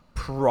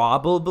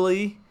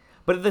 Probably.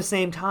 But at the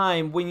same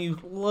time, when you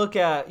look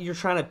at, you're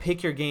trying to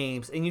pick your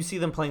games and you see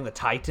them playing the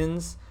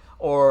Titans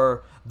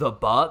or the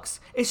Bucks,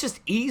 it's just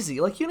easy.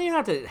 Like, you don't even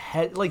have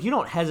to, you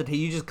don't hesitate.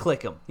 You just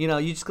click them. You know,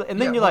 you just click, and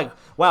then Yeah, you're well- like,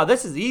 wow,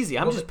 this is easy.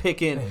 I'm well, just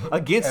picking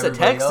against the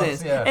everybody else,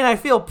 Texans, yeah. and I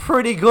feel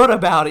pretty good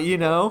about it, you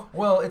know?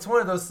 Well, it's one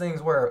of those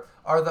things where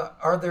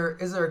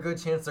is there a good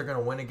chance they're going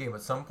to win a game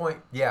at some point?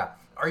 Yeah.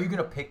 Are you going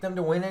to pick them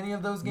to win any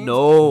of those games?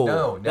 No.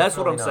 No, That's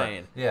what I'm definitely not.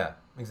 saying. Yeah,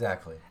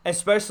 exactly.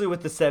 Especially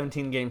with the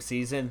 17-game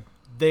season,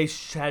 they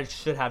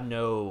should have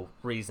no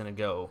reason to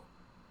go,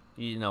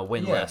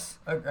 winless. Yes,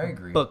 I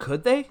agree. But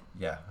could they?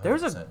 Yeah,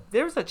 100%.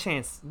 There's a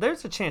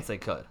chance they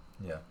could.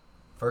 Yeah.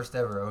 First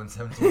ever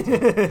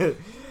 0-17.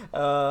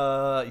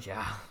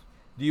 Yeah.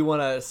 Do you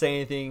want to say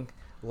anything,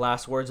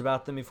 last words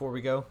about them before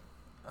we go?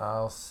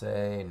 I'll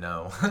say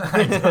no.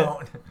 I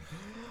don't.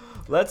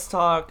 Let's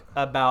talk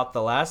about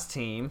the last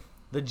team,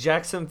 the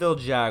Jacksonville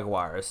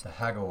Jaguars. The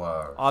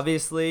Jaguars.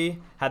 Obviously,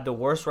 had the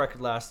worst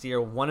record last year,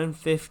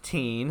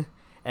 1-15,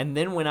 and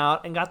then went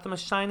out and got them a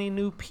shiny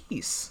new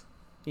piece.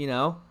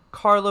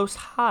 Carlos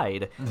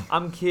Hyde.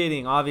 I'm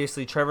kidding.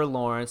 Obviously, Trevor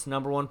Lawrence,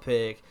 number 1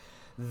 pick,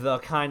 the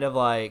kind of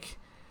like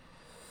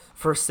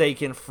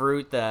forsaken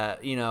fruit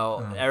that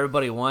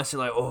everybody wants.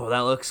 You're like, oh, that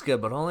looks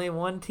good, but only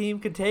one team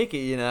could take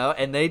it,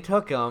 and they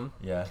took them.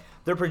 Yeah.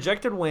 Their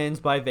projected wins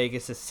by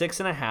Vegas is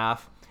 6.5,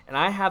 and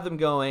I have them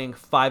going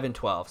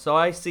 5-12. So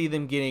I see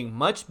them getting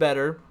much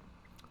better,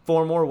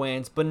 4 more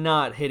wins, but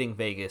not hitting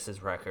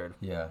Vegas's record.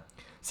 Yeah.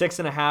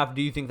 6.5.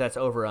 Do you think that's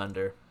over or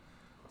under?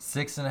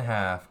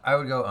 6.5. I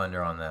would go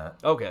under on that.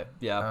 Okay,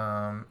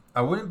 yeah.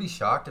 I wouldn't be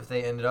shocked if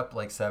they ended up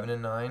like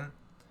 7-9,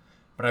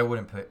 but I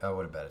wouldn't bet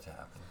it to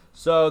happen.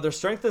 So their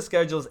strength of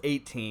schedule is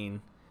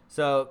 18.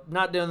 So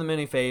not doing them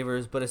any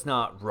favors, but it's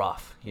not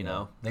rough, you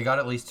know. They got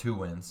at least 2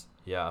 wins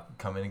Yeah.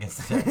 coming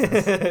against the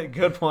Texans.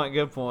 Good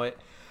point.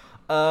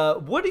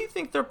 What do you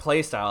think their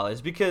play style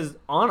is? Because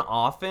on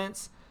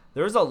offense,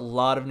 there's a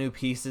lot of new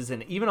pieces,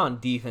 and even on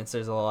defense,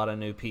 there's a lot of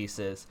new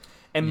pieces.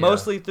 And Yeah.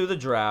 mostly through the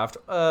draft.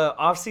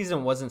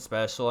 Offseason wasn't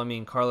special. I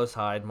mean, Carlos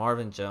Hyde,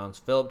 Marvin Jones,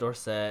 Philip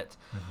Dorsett,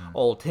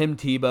 old Tim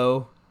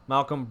Tebow,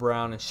 Malcolm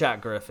Brown, and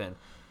Shaq Griffin.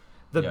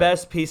 The Yeah.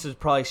 best piece is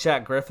probably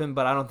Shaq Griffin,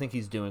 but I don't think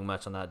he's doing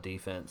much on that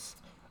defense.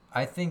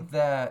 I think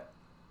that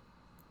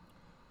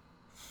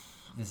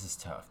this is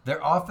tough. Their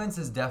offense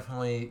is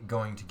definitely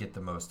going to get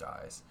the most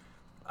eyes.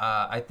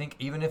 I think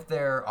even if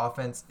their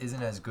offense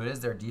isn't as good as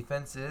their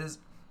defense is,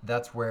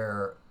 that's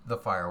where the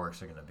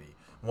fireworks are going to be.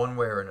 one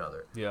way or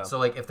another. Yeah. So,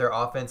 like, if their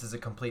offense is a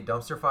complete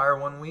dumpster fire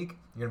one week,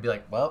 you're going to be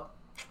like, well,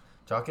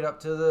 chalk it up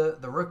to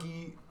the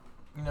rookie,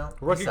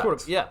 Rookie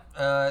quarterback.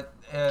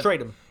 Yeah.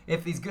 Trade him.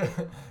 If he's good,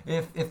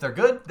 if they're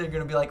good, they're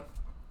going to be like,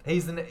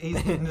 he's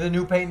the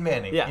new Peyton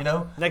Manning,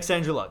 Yeah. Next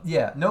Andrew Luck.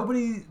 Yeah.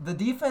 The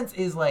defense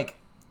is, like,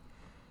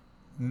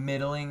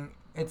 middling.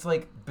 It's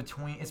like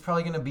it's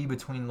probably going to be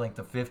between like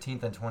the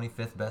 15th and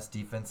 25th best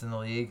defense in the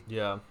league.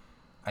 Yeah.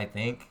 I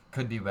think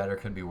could be better,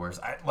 could be worse.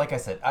 Like I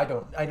said, I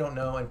don't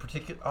know in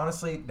particular.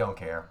 Honestly, don't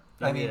care.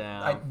 I mean,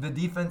 the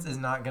defense is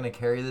not going to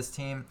carry this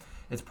team.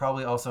 It's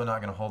probably also not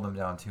going to hold them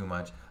down too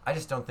much. I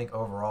just don't think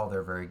overall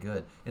they're very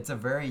good. It's a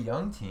very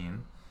young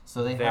team,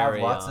 so they have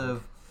lots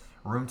of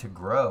room to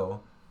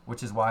grow,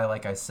 which is why,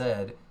 like I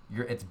said,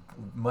 it's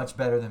much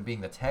better than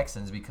being the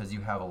Texans because you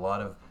have a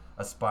lot of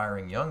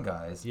aspiring young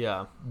guys.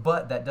 Yeah.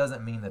 But that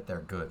doesn't mean that they're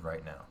good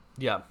right now.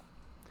 Yeah.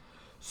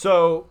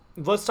 So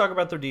let's talk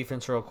about their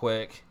defense real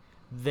quick.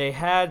 They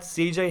had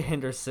C.J.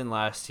 Henderson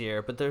last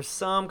year, but there's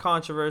some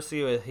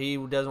controversy with he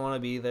doesn't want to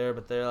be there,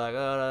 but they're like,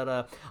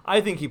 I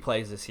think he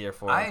plays this year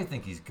for them. I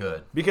think he's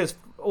good. Because,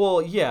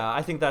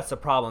 I think that's the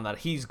problem, that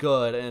he's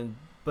good,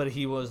 but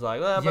he was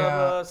like,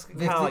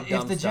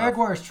 if the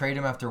Jaguars trade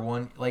him after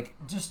one, like,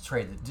 just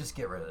trade it. Just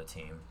get rid of the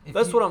team.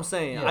 That's what I'm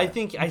saying. Yeah, I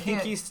think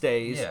he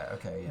stays. Yeah,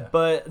 okay, yeah.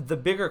 But the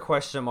bigger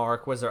question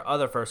mark was their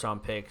other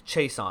first-round pick,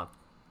 Chason.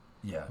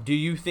 Yeah. Do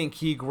you think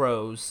he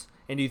grows,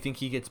 and do you think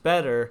he gets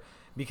better?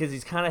 Because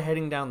he's kind of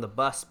heading down the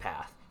bust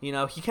path. He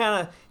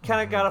kind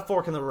of got a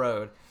fork in the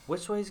road.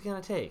 Which way is he going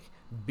to take?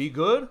 Be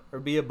good or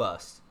be a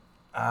bust?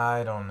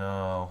 I don't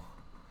know.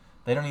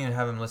 They don't even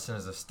have him listed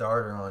as a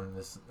starter on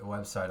this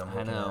website I'm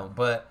looking at.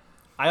 But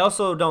I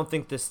also don't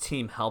think this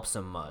team helps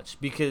him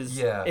much because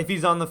if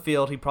he's on the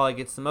field, he probably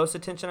gets the most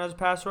attention as a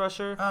pass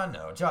rusher.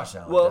 No, Josh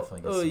Allen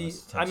definitely gets the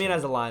most attention. I mean,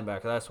 as a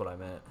linebacker, that's what I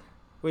meant.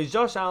 Wait, is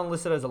Josh Allen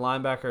listed as a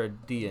linebacker or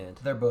D end?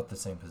 They're both the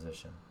same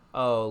position.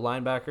 Oh,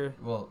 linebacker?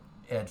 Well,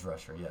 edge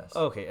rusher, yes.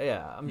 Okay,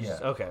 yeah.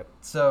 Okay.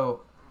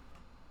 So,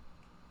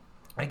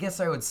 I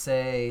guess I would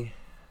say,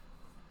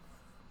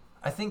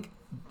 I think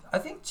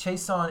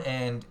Chason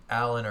and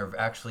Allen are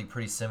actually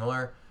pretty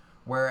similar,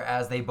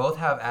 whereas they both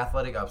have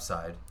athletic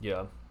upside.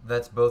 Yeah.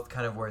 That's both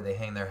kind of where they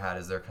hang their hat,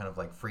 is they're kind of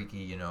like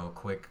freaky,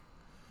 quick,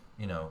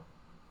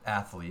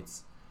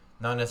 athletes.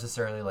 Not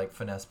necessarily like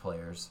finesse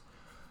players.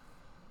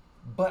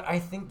 But I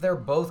think they're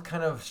both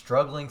kind of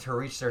struggling to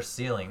reach their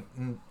ceiling.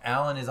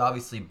 Allen is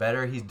obviously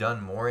better. He's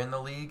done more in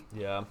the league.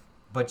 Yeah.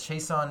 But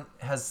Chason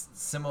has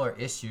similar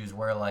issues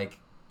where, like,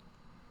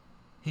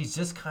 he's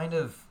just kind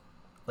of,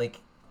 like,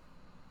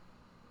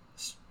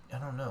 I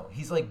don't know.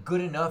 He's, like,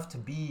 good enough to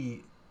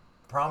be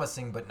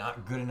promising, but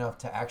not good enough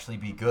to actually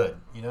be good,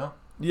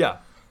 Yeah.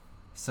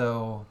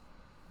 So,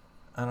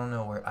 I don't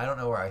know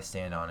where I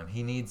stand on him.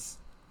 He needs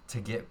to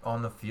get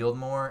on the field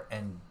more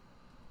and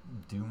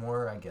do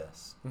more, I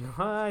guess.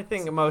 I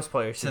think most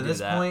players should do that. To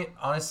this point,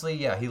 honestly,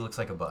 yeah, he looks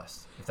like a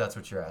bust, if that's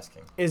what you're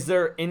asking. Is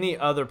there any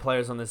other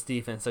players on this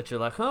defense that you're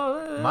like,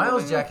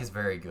 Myles Jack is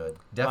very good.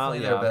 Definitely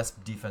their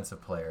best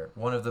defensive player.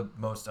 One of the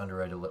most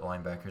underrated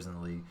linebackers in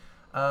the league.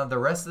 The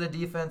rest of the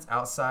defense,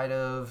 outside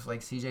of,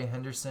 like, C.J.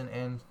 Henderson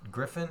and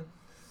Griffin,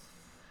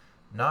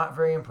 not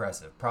very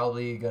impressive.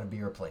 Probably going to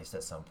be replaced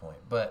at some point,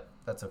 but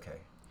that's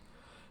okay.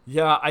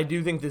 Yeah, I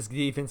do think this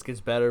defense gets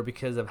better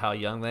because of how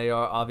young they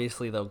are.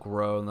 Obviously, they'll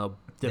grow and they'll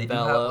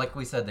develop. Like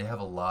we said, they have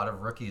a lot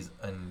of rookies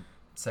and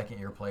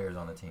second-year players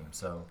on the team.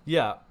 So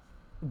yeah,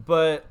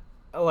 but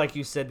like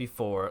you said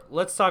before,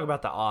 let's talk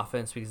about the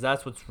offense because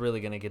that's what's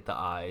really going to get the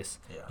eyes.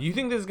 Yeah. Do you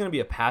think this is going to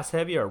be a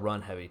pass-heavy or a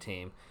run-heavy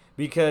team?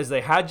 Because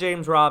they had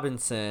James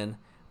Robinson,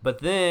 but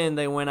then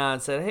they went out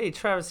and said, hey,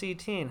 Travis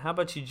Etienne, how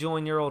about you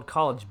join your old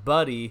college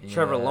buddy,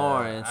 Trevor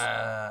Lawrence?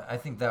 I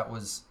think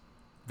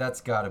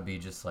that's got to be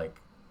just like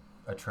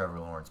a Trevor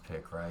Lawrence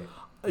pick, right?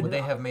 Would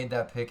they have made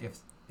that pick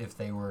if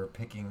they were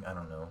picking, I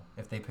don't know,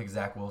 if they picked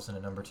Zach Wilson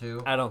at number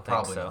 2? I don't think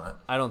Probably so.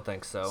 Not. I don't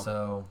think so.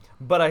 So,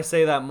 but I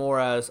say that more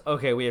as,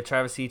 okay, we have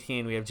Travis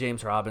Etienne, we have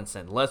James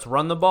Robinson. Let's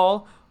run the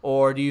ball.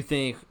 Or do you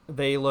think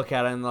they look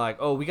at it and like,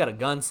 oh, we got a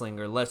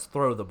gunslinger, let's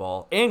throw the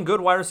ball? And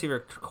good wide receiver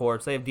corps.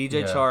 They have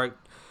DJ Chark,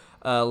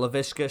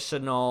 Laviska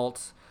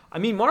Shenault. I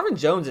mean, Marvin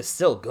Jones is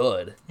still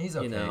good. He's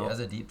okay. As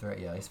a deep threat,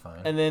 yeah, he's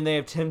fine. And then they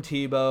have Tim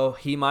Tebow.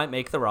 He might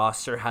make the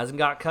roster. Hasn't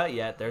got cut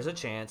yet. There's a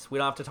chance. We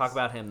don't have to talk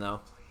about him,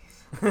 though.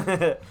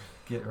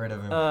 Get rid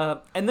of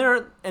him.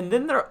 And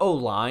then their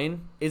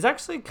O-line is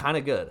actually kind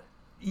of good.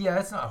 Yeah,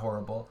 it's not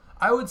horrible.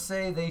 I would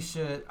say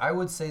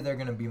they're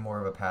going to be more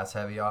of a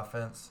pass-heavy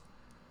offense.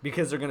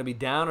 Because they're going to be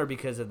down or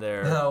because of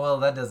their... No, well,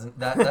 that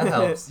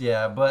helps,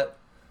 yeah. But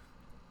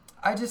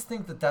I just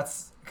think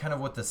that's kind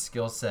of what the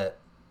skill set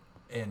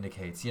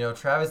indicates.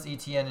 Travis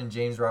Etienne and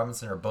James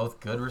Robinson are both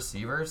good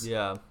receivers.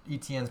 Yeah.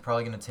 Etienne's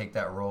probably going to take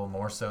that role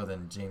more so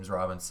than James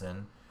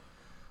Robinson.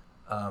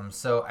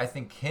 So I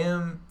think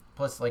him,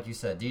 plus, like you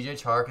said,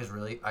 DJ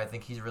Chark I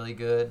think he's really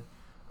good.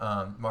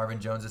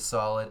 Marvin Jones is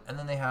solid. And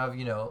then they have,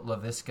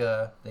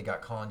 Laviska. They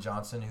got Colin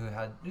Johnson, who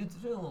did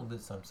a little bit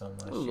last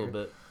year. A little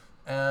bit.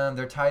 And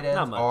their tight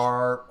ends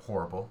are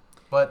horrible,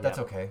 but that's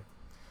okay.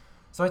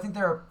 So I think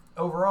they're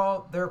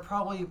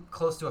probably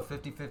close to a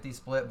 50-50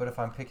 split, but if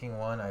I'm picking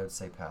one, I would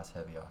say pass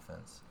heavy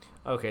offense.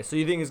 Okay, so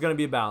you think it's going to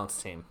be a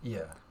balanced team?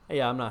 Yeah.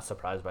 Yeah, I'm not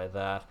surprised by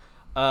that.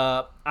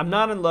 I'm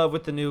not in love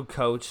with the new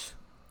coach,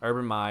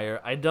 Urban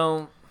Meyer. I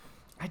don't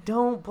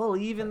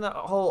believe in the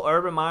whole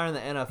Urban Meyer in the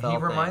NFL He thing.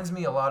 reminds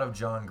me a lot of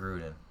John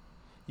Gruden.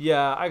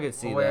 Yeah, I could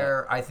see that.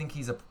 Where I think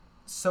he's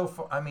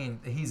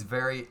he's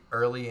very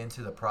early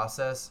into the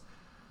process,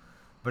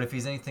 but if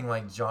he's anything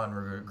like John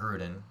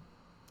Gruden,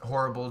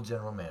 horrible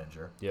general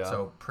manager. Yeah.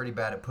 So pretty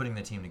bad at putting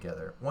the team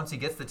together. Once he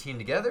gets the team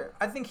together,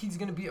 I think he's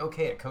going to be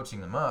okay at coaching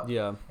them up.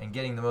 Yeah. And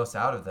getting the most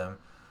out of them.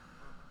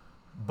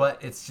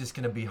 But it's just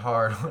going to be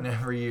hard when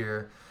every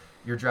year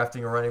you're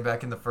drafting a running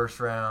back in the first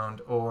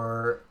round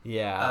or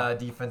a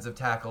defensive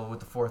tackle with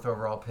the 4th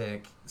overall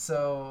pick.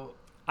 So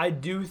I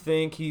do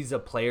think he's a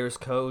player's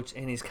coach,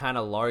 and he's kind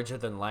of larger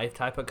than life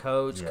type of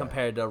coach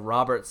compared to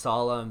Robert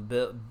Saleh and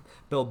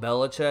Bill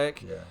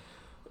Belichick. Yeah.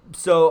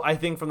 So I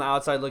think from the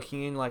outside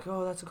looking in, like,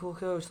 oh, that's a cool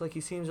coach. Like,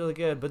 he seems really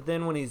good. But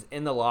then when he's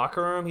in the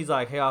locker room, he's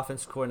like, hey,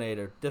 offensive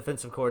coordinator,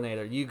 defensive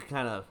coordinator, you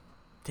kind of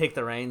take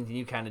the reins and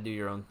you kind of do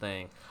your own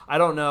thing. I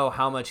don't know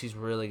how much he's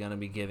really going to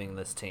be giving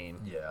this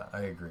team. Yeah,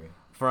 I agree.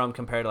 From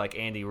compared to, like,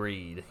 Andy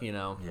Reid, you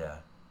know? Yeah.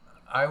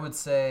 I would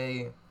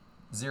say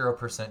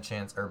 0%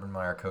 chance Urban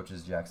Meyer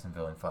coaches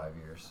Jacksonville in 5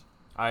 years.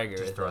 I agree.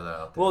 Just throw that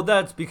out there. Well,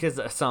 that's because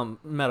of some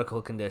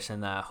medical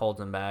condition that holds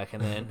him back,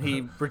 and then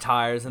he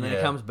retires, and then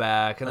he comes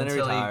back, and then he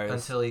retires.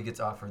 Until he gets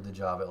offered the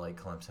job at,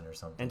 like, Clemson or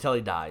something. Until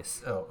he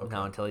dies. Oh, okay.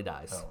 No, until he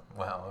dies. Oh,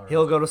 wow. All right.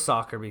 He'll go to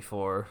soccer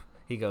before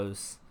he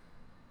goes.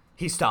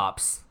 He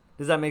stops.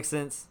 Does that make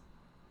sense?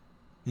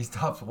 He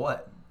stops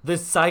what?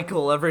 This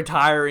cycle of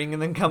retiring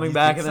and then coming You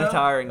back think and then so?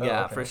 retiring. Oh,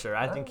 Yeah, okay. for sure.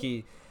 I think,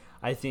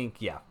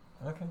 yeah.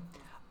 Okay.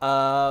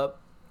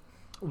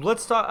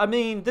 Let's talk. I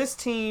mean, this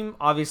team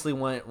obviously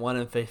went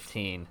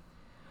 1-15,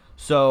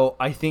 so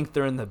I think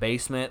they're in the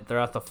basement. They're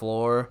at the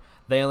floor.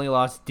 They only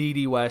lost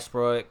D.D.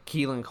 Westbrook,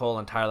 Keelan Cole,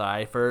 and Tyler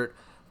Eifert.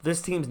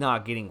 This team's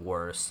not getting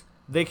worse.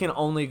 They can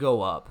only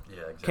go up. Yeah,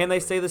 exactly. Can they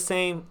stay the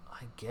same?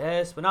 I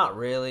guess, but not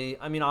really.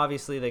 I mean,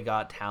 obviously they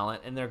got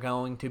talent and they're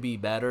going to be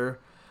better,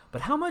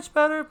 but how much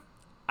better?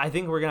 I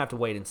think we're gonna have to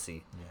wait and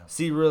see. Yeah.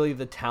 See really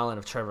the talent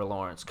of Trevor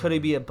Lawrence. Could he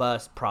be a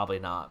bust? Probably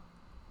not.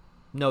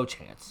 No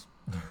chance.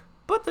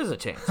 But there's a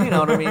chance. You know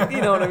what I mean?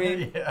 You know what I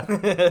mean?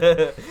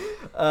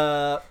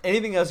 Yeah.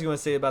 Anything else you want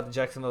to say about the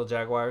Jacksonville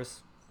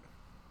Jaguars?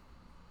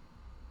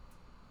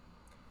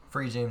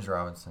 Free James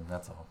Robinson,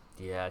 that's all.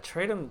 Yeah,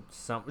 trade him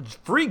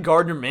free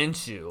Gardner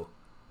Minshew.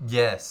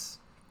 Yes.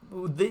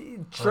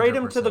 Trade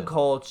him to the 100%.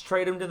 Colts,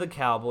 trade him to the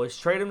Cowboys,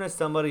 trade him to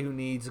somebody who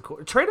needs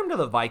trade him to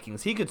the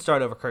Vikings. He could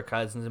start over Kirk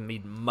Cousins and be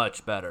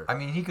much better. I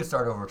mean, he could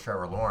start over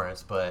Trevor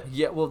Lawrence, but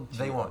Yeah, well,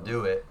 they won't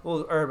do it.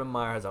 Well, Urban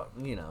Meyer has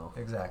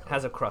Exactly.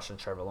 has a crush on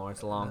Trevor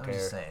Lawrence. Long I'm hair.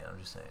 just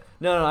saying.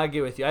 No, I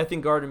get with you. I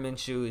think Gardner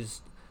Minshew is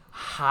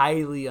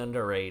highly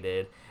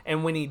underrated,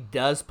 and when he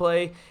does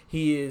play,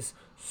 he is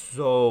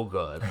so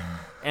good.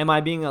 Am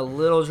I being a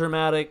little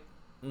dramatic?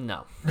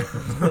 No,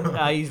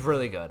 he's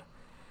really good.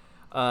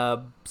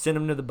 Send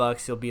him to the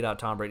Bucks, he'll beat out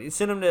Tom Brady.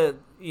 Send him to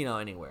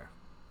anywhere,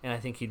 and I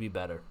think he'd be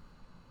better.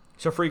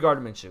 So free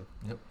Gardner Minshew.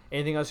 Yep.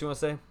 Anything else you want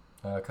to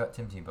say? Cut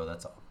Tim Tebow,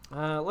 that's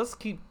all. Let's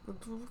keep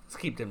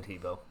Tim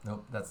Tebow.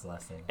 Nope, that's the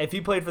last thing. If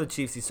he played for the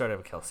Chiefs, he started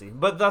with Kelsey.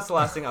 But that's the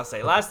last thing I'll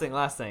say. Last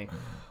thing.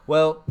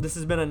 Well, this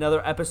has been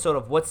another episode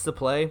of What's the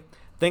Play.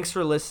 Thanks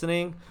for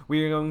listening.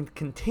 We are going to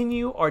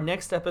continue our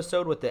next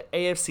episode with the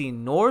AFC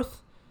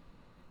North.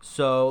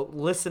 So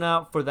listen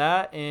out for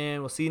that,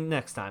 and we'll see you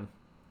next time.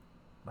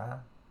 Bye.